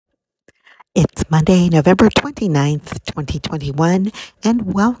Monday, November 29th, 2021,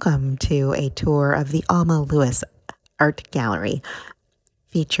 and welcome to a tour of the Alma Lewis Art Gallery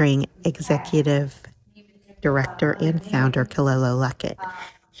featuring Executive Director and Founder Kilolo Luckett.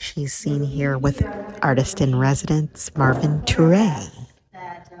 She's seen here with Artist in Residence Marvin Touré.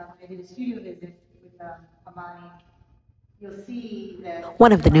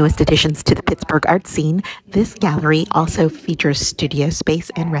 One of the newest additions to the Pittsburgh art scene, this gallery also features studio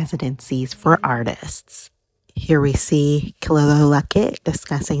space and residencies for artists. Here we see Kilolo Luckett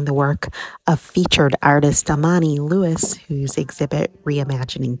discussing the work of featured artist Amani Lewis, whose exhibit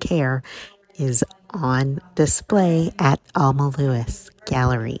Reimagining Care is on display at Alma Lewis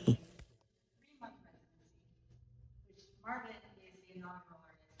Gallery.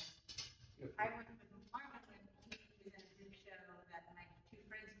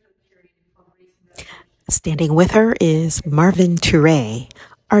 Standing with her is Marvin Touré,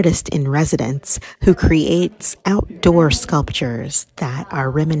 artist in residence, who creates outdoor sculptures that are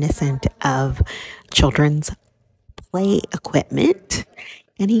reminiscent of children's play equipment.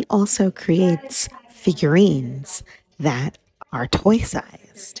 And he also creates figurines that are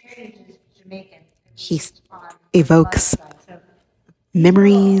toy-sized. He evokes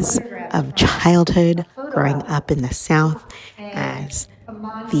memories of childhood growing up in the South as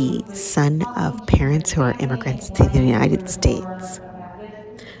the son of parents who are immigrants to the United States.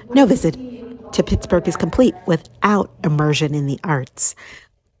 No visit to Pittsburgh is complete without immersion in the arts.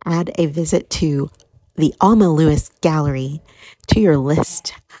 Add a visit to the Alma Lewis Gallery to your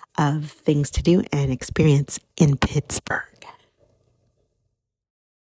list of things to do and experience in Pittsburgh.